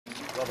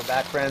Welcome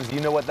back, friends. You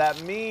know what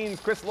that means.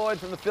 Chris Lloyd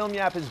from the Film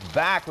Yap is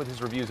back with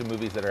his reviews of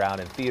movies that are out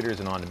in theaters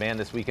and on demand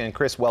this weekend.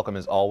 Chris, welcome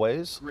as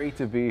always. Great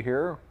to be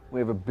here. We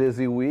have a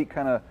busy week,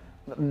 kind of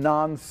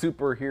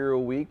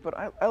non-superhero week, but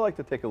I like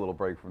to take a little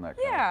break from that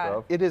kind of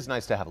stuff. It is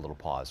nice to have a little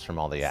pause from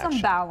all the action.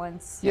 Some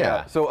balance.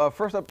 Yeah. So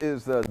first up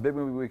is the big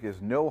movie week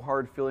is No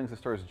Hard Feelings. It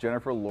stars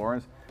Jennifer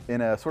Lawrence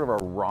in a sort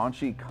of a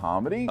raunchy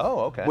comedy.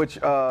 Oh, okay.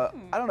 Which, I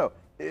don't know.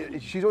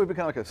 She's always been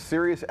kind of like a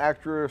serious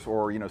actress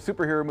or,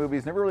 superhero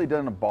movies. Never really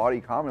done a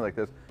body comedy like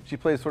this. She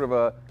plays sort of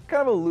a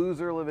kind of a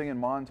loser living in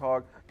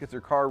Montauk, gets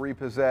her car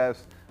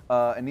repossessed,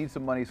 and needs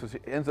some money. So she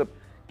ends up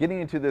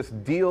getting into this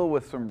deal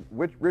with some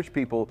rich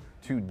people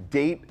to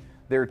date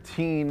their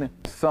teen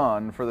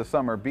son for the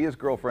summer, be his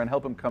girlfriend,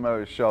 help him come out of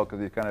his shell because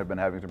he's kind of been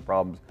having some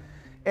problems.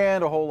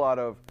 And a whole lot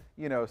of,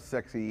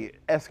 sexy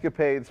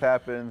escapades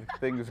happen,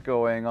 things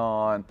going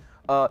on.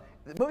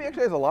 The movie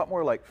actually has a lot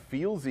more like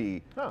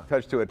feelsy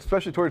touch to it,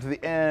 especially towards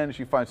the end.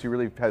 She finds she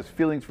really has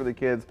feelings for the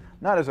kids,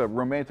 not as a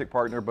romantic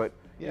partner, but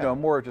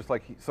more just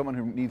like someone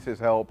who needs his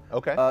help.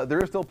 Okay. There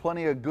is still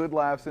plenty of good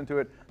laughs into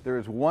it. There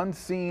is one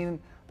scene,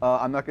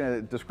 I'm not going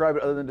to describe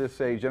it other than to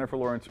say Jennifer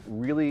Lawrence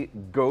really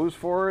goes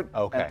for it.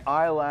 Okay. And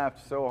I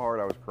laughed so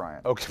hard I was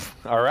crying. Okay.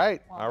 All right.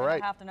 Well, All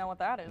right. I have to know what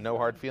that is. No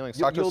hard feelings.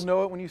 You'll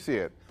know it when you see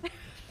it.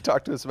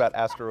 Talk to us about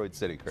Asteroid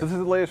City, Chris. So this is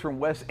the latest from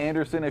Wes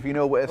Anderson. If you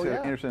know Wes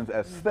Anderson's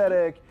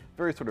aesthetic,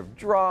 very sort of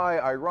dry,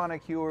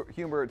 ironic humor.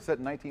 It's set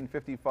in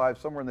 1955,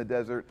 somewhere in the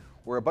desert,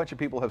 where a bunch of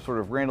people have sort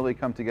of randomly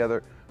come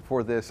together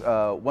for this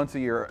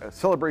once-a-year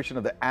celebration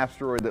of the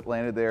asteroid that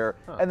landed there,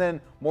 and then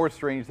more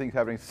strange things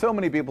happening. So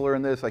many people are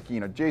in this, like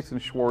Jason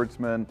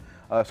Schwartzman,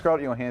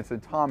 Scarlett Johansson,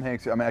 Tom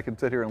Hanks. I mean, I can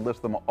sit here and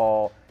list them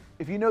all.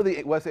 If you know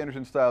the Wes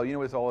Anderson style, you know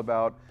what it's all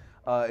about.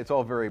 It's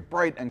all very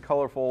bright and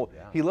colorful.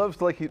 Yeah. He loves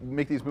to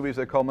make these movies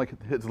that call them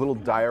like his little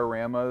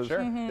dioramas.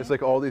 Sure. It's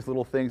like all these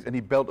little things, and he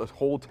built a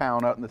whole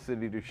town out in the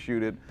city to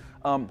shoot it.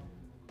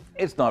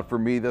 It's not for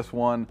me, this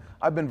one.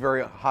 I've been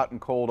very hot and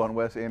cold on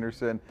Wes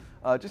Anderson.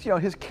 Just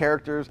his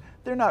characters,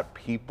 they're not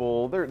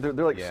people. They're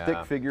like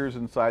stick figures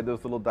inside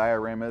those little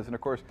dioramas. And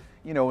of course,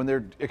 when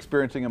they're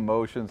experiencing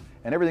emotions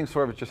and everything's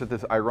sort of just at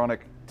this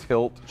ironic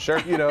tilt. Sure.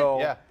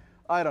 Yeah.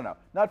 I don't know.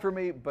 Not for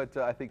me, but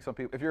I think some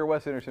people, if you're a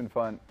Wes Anderson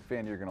fan,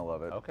 you're going to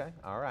love it. Okay,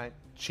 all right.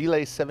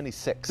 Chile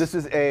 76. This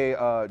is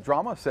a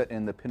drama set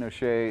in the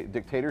Pinochet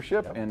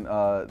dictatorship in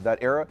that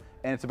era,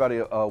 and it's about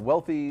a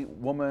wealthy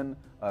woman,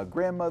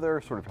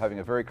 grandmother, sort of having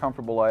a very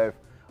comfortable life,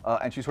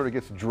 and she sort of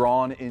gets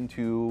drawn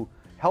into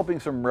helping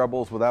some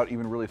rebels without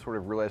even really sort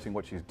of realizing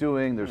what she's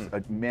doing. There's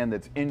a man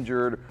that's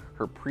injured.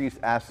 Her priest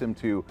asks him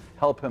to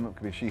help him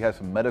because she has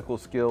some medical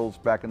skills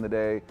back in the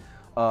day.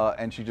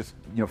 And she just,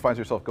 finds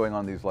herself going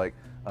on these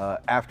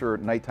after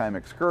nighttime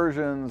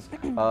excursions,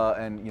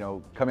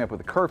 and coming up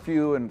with a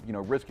curfew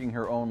and risking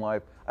her own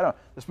life. I don't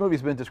know. This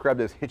movie's been described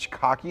as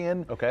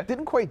Hitchcockian. Okay.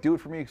 Didn't quite do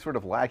it for me. Sort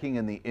of lacking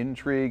in the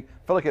intrigue.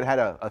 Felt like it had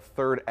a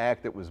third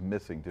act that was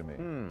missing to me.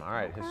 All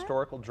right.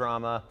 Historical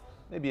drama.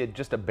 Maybe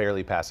just a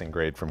barely passing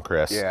grade from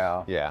Chris.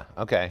 Yeah. Yeah.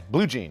 Okay.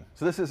 Blue Jean.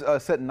 So this is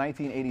set in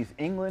 1980s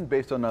England,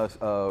 based on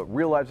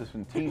real lives of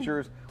some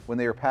teachers when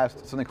they were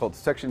passed something called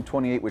Section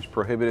 28, which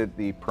prohibited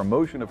the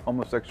promotion of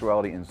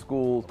homosexuality in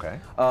schools. Okay.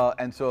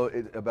 And so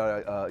it's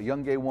about a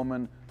young gay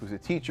woman who's a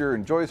teacher,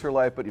 enjoys her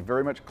life, but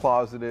very much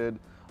closeted,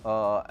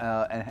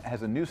 and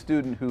has a new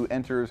student who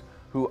enters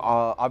who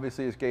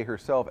obviously is gay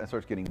herself and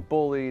starts getting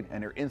bullied,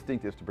 and her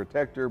instinct is to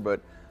protect her,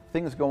 but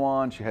things go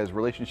on. She has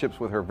relationships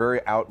with her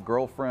very out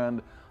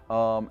girlfriend,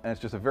 and it's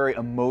just a very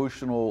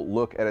emotional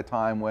look at a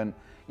time when,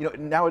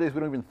 nowadays we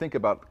don't even think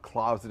about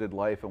closeted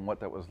life and what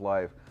that was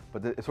like,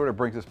 but it sort of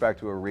brings us back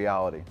to a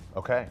reality.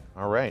 Okay,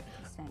 all right.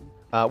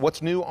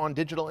 What's new on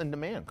digital and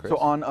demand, Chris?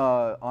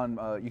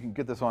 So you can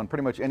get this on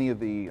pretty much any of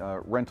the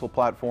rental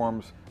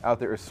platforms out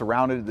there. It's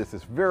Surrounded. This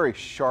is very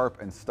sharp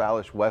and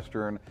stylish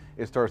Western.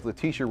 It stars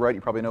Letitia Wright.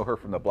 You probably know her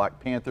from the Black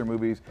Panther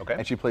movies. Okay.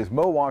 And she plays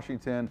Mo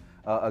Washington,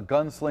 a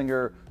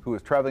gunslinger who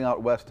is traveling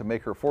out west to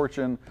make her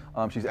fortune.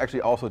 She's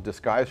actually also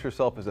disguised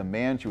herself as a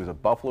man. She was a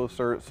Buffalo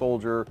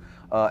soldier,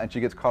 and she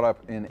gets caught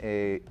up in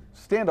a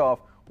standoff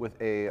with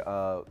a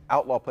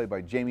outlaw played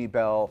by Jamie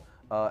Bell,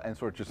 and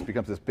sort of just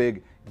becomes this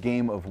big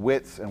game of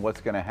wits and what's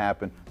going to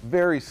happen.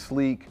 Very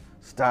sleek,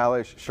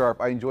 stylish,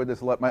 sharp. I enjoyed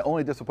this a lot. My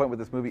only disappointment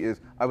with this movie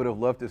is I would have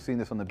loved to have seen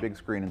this on the big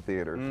screen in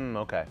theaters.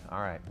 Okay, all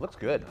right. Looks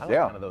good. I like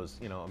one of those,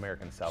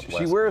 American Southwest.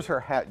 She wears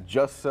her hat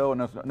just so, and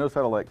knows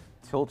how to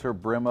tilt her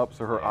brim up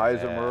so her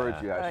eyes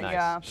emerge.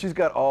 Nice. She's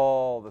got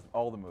all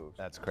the moves.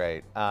 That's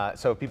great.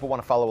 So if people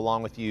want to follow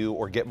along with you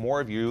or get more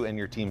of you and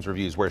your team's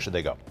reviews, where should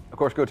they go? Of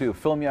course, go to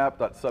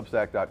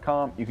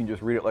filmyap.substack.com. You can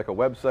just read it like a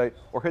website,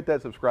 or hit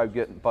that subscribe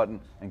button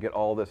and get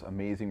all this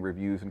amazing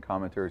reviews and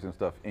commentaries and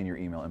stuff in your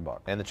email inbox.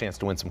 And the chance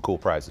to win some cool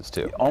prizes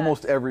too.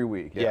 Almost every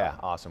week. Yeah,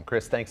 awesome.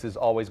 Chris, thanks as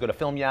always. Go to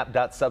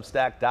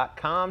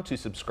filmyap.substack.com to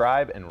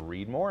subscribe and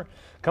read more.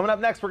 Coming up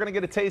next, we're going to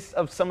get a taste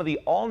of some of the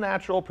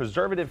all-natural,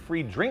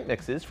 preservative-free drink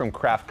mixes from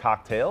Craft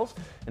Cocktails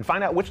and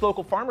find out which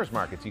local farmers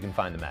markets you can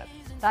find them at.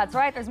 That's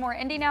right. There's more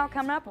Indy Now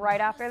coming up right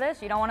after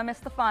this. You don't want to miss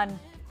the fun.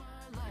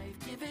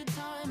 Give it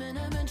time and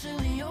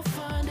eventually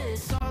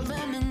it's all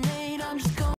in